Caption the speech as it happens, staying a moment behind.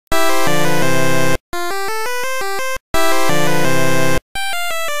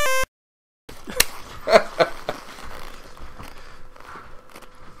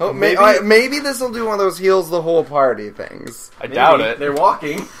know. Maybe this will do one of those heals the whole party things. I doubt it. They're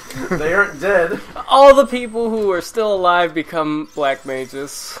walking. They aren't dead. All the people who are still alive become black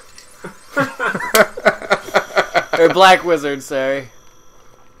mages. Or black wizards, sorry.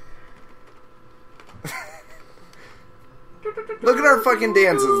 Look at our fucking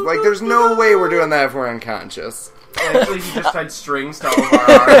dances. Like, there's no way we're doing that if we're unconscious. Actually, he just tied strings to all of our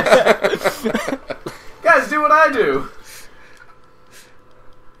arms. Guys, do what I do.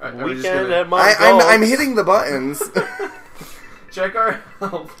 Right, Weekend at my I'm hitting the buttons. Check our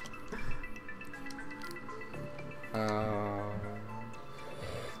health.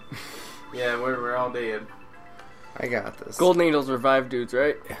 Yeah, we're all dead. I got this. Gold needles revive dudes,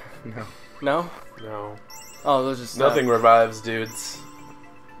 right? No. No? No. Oh, those just Nothing revives dudes.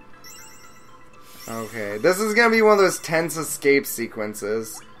 Okay, this is gonna be one of those tense escape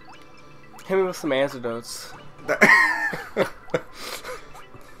sequences. Hit me with some antidotes.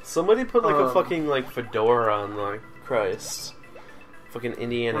 Somebody put like a fucking like fedora on like Christ. Fucking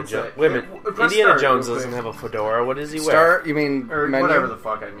Indiana Jones. Wait a minute. Indiana Jones doesn't have a fedora. What does he wear? Start? You mean or menu? whatever the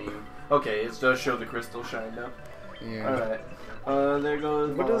fuck I mean. Okay, it does show the crystal shine now. Yeah. Alright. There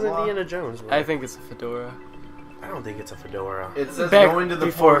goes. What does Indiana Jones wear? I think it's a fedora. I don't think it's a fedora. It says Back going to the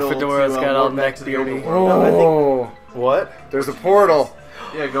before portal fedoras to, got all warp back neck to the beauty. overworld. No, I Oh, What? there's a portal.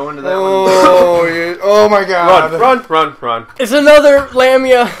 Yeah, go into that one. Oh my god. Run. It's another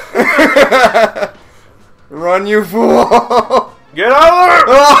Lamia! Run, you fool. Get out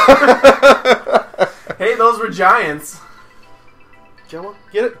of there! Hey, those were giants. Get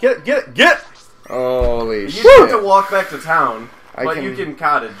it! Holy You shit. just have to walk back to town. But you can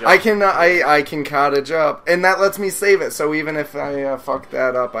cottage up. I can cottage up, and that lets me save it. So even if I fuck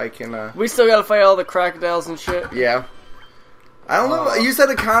that up, I can. We still gotta fight all the crocodiles and shit. Yeah. I don't know. You said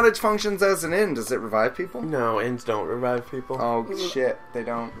a cottage functions as an inn. Does it revive people? No, inns don't revive people. Oh shit, they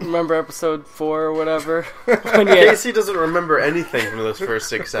don't. Remember episode 4 or whatever? When you had- Casey doesn't remember anything from those first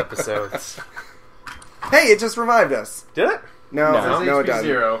 6 eposodes. Hey, it just revived us. Did it? No, No. no, HP it doesn't.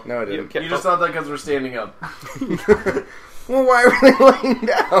 0. No, it didn't. You just thought that because we're standing up. Well, why are they laying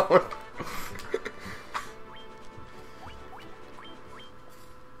down?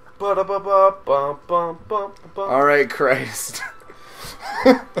 Alright, Christ.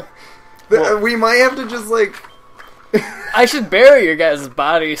 We might have to just, like... I should bury your guys'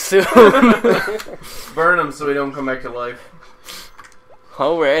 bodies soon. Burn them so we don't come back to life.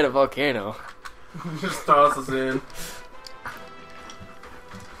 Oh, we're at a volcano. Just toss us in.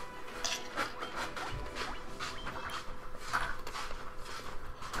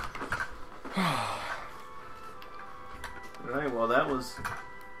 Alright, well that was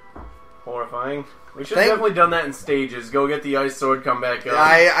horrifying. We should have definitely done that in stages. Go get the ice sword, come back up.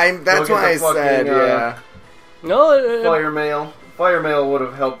 That's why I said, yeah. No, Fire mail. Fire mail would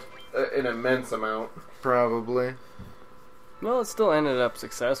have helped an immense amount. Probably. well, it still ended up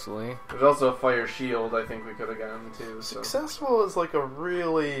successfully. There's also a fire shield I think we could have gotten too. So. Successful is like a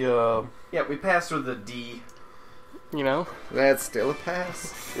really, Yeah, we passed with a D. You know? That's still a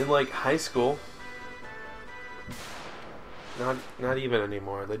pass. in like high school. Not even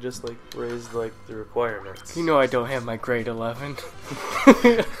anymore. They just like raised like the requirements. You know I don't have my grade 11.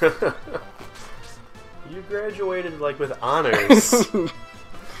 You graduated like with honors.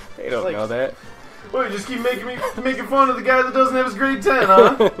 They don't Like- know that. Well, you just keep making fun of the guy that doesn't have his grade 10,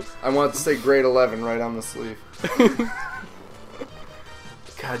 huh? I want to say grade 11 right on the sleeve.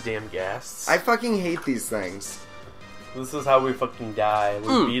 Goddamn ghasts. I fucking hate these things. This is how we fucking die.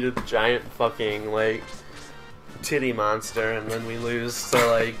 We beat a giant fucking like titty monster, and then we lose to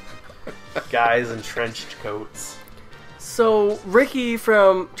like guys in trenched coats. So, Ricky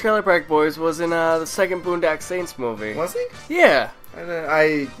from Trailer Park Boys was in the second Boondock Saints movie. Was he? Yeah.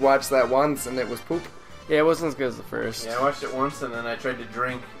 I watched that once and it was poop. Yeah, it wasn't as good as the first. Yeah, I watched it once and then I tried to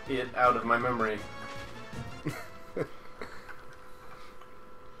drink it out of my memory.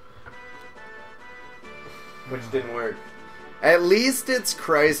 Which didn't work. At least it's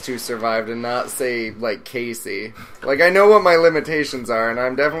Christ who survived and not, say, like, Casey. Like, I know what my limitations are, and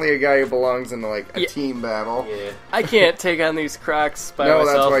I'm definitely a guy who belongs in, like, a team battle. Yeah. I can't take on these Crocs by No,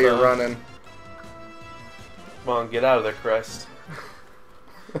 myself. that's why you're though. running. Come on, get out of there, Crest.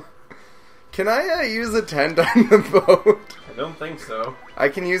 Can I use a tent on the boat? I don't think so. I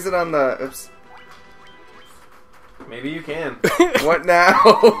can use it on the... Oops. Maybe you can. What now?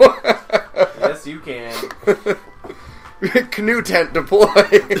 Yes, you can. Canoe tent deployed.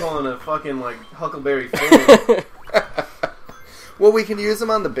 Pulling a fucking, like, Huckleberry Finn. Well, we can use them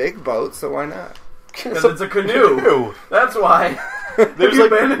on the big boat, so why not? Because it's a canoe. That's why. There's you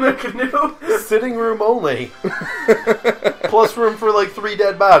like been in a canoe? sitting room only, plus room for like 3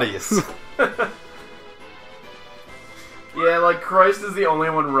 dead bodies. Yeah, like Christ is the only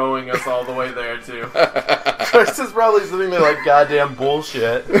one rowing us all the way there too. Christ is probably sitting there like goddamn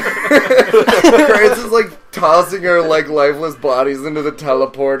bullshit. Christ is like tossing our like lifeless bodies into the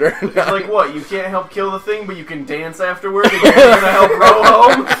teleporter. It's like, what? You can't help kill the thing, but you can dance afterward, and you're gonna help row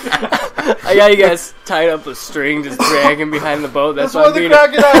home? I got you guys tied up with string, just dragging behind the boat. That's why the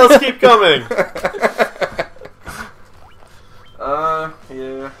crocodiles keep coming.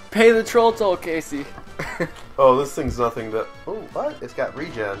 Yeah. Pay the troll toll, Casey. Oh, this thing's nothing to... Oh, what? It's got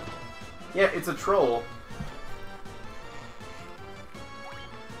regen. Yeah, it's a troll.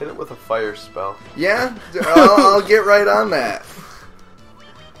 Hit it with a fire spell. Yeah, I'll get right on that.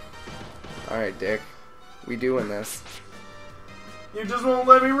 Alright, Dick. We doing this. You just won't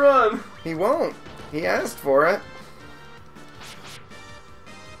let me run. He won't. He asked for it.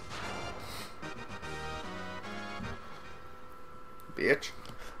 Bitch.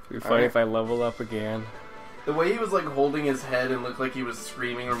 It'd be funny if I level up again. The way he was like holding his head and looked like he was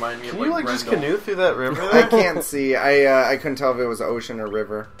screaming reminded me of Can you like Grendel. just canoe through that river I there? can't see. I couldn't tell if it was ocean or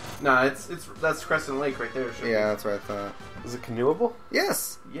river. Nah, that's Crescent Lake right there. Yeah, that's what I thought. Is it canoeable?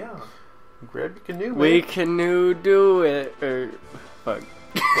 Yes. Yeah. Grab your canoe, man. We canoe do it. Or, fuck.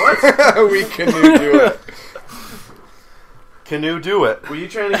 What? We canoe do it. Canoe do it. Were you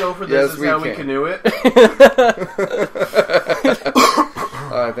trying to go for this? Yes, Is we how we can. canoe it?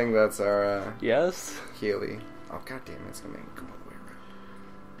 Oh, I think that's our Yes? Healy. Oh, goddamn, it's gonna make it go all the way around.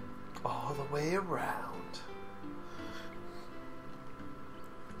 All the way around.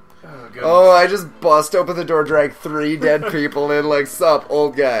 Oh, goodness. Oh, I just bust open the door, drag 3 dead people in, like, sup,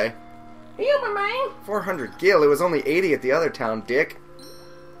 old guy. Heal me, man. 400 gil, it was only 80 at the other town, dick.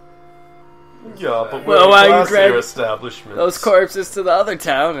 Yeah, but Well, we're why a you classier grab establishment. those corpses to the other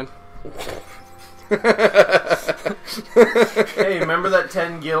town and... Hey, remember that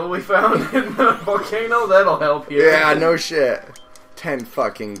 10 gil we found in the volcano? That'll help here. Yeah, no shit. 10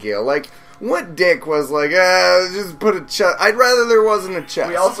 fucking gil. Like, what dick was like, just put a chest. I'd rather there wasn't a chest.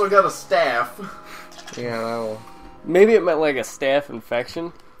 We also got a staff. Yeah, that'll... Maybe it meant like a staph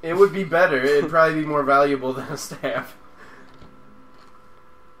infection. It would be better. It'd probably be more valuable than a staff.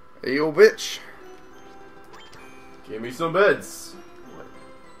 Hey, yo, bitch. Give me some beds.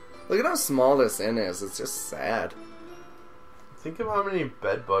 Look at how small this inn is. It's just sad. Think of how many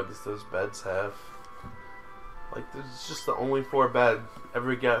bed bugs those beds have. Like, there's just the only 4 bed.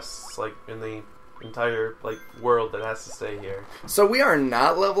 Every guest, like, in the entire, like, world that has to stay here. So we are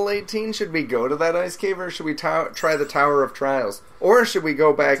not level 18. Should we go to that ice cave, or should we try the Tower of Trials? Or should we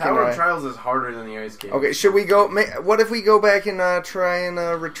go back Tower of and... Trials is harder than the ice cave. Okay, should we go... What if we go back and try and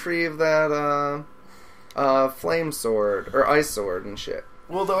retrieve that flame sword, or ice sword and shit?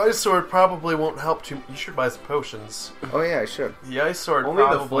 Well, the ice sword probably won't help too. You should buy some potions. Oh yeah, I should. The ice sword Only the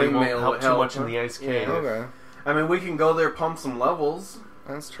probably flame won't mail help would too help, much huh? in the ice Yeah. cave. Okay, I mean, we can go there, pump some levels.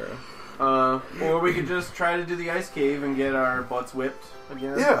 that's true. Or we could just try to do the ice cave and get our butts whipped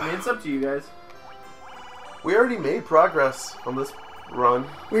again. Yeah. I mean, it's up to you guys. We already made progress on this run.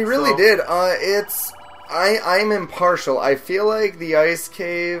 We really so- did. I'm impartial. I feel like the ice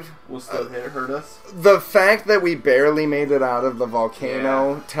cave... Will still hurt us. The fact that we barely made it out of the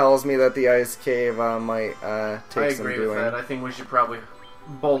volcano Yeah. tells me that the ice cave might take I some agree doing. with that. I think we should probably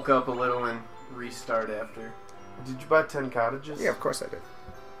bulk up a little and restart after. Did you buy 10 cottages? Yeah, of course I did.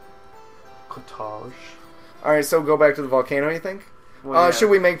 Cottage. Alright, so go back to the volcano, you think? Well, yeah. Should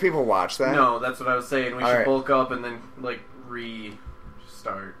we make people watch that? No, that's what I was saying. We should Alright. bulk up and then, like,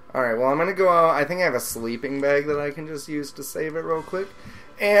 restart. Alright, well, I'm gonna go out. I think I have a sleeping bag that I can just use to save it real quick.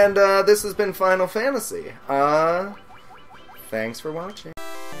 And this has been Final Fantasy. Thanks for watching.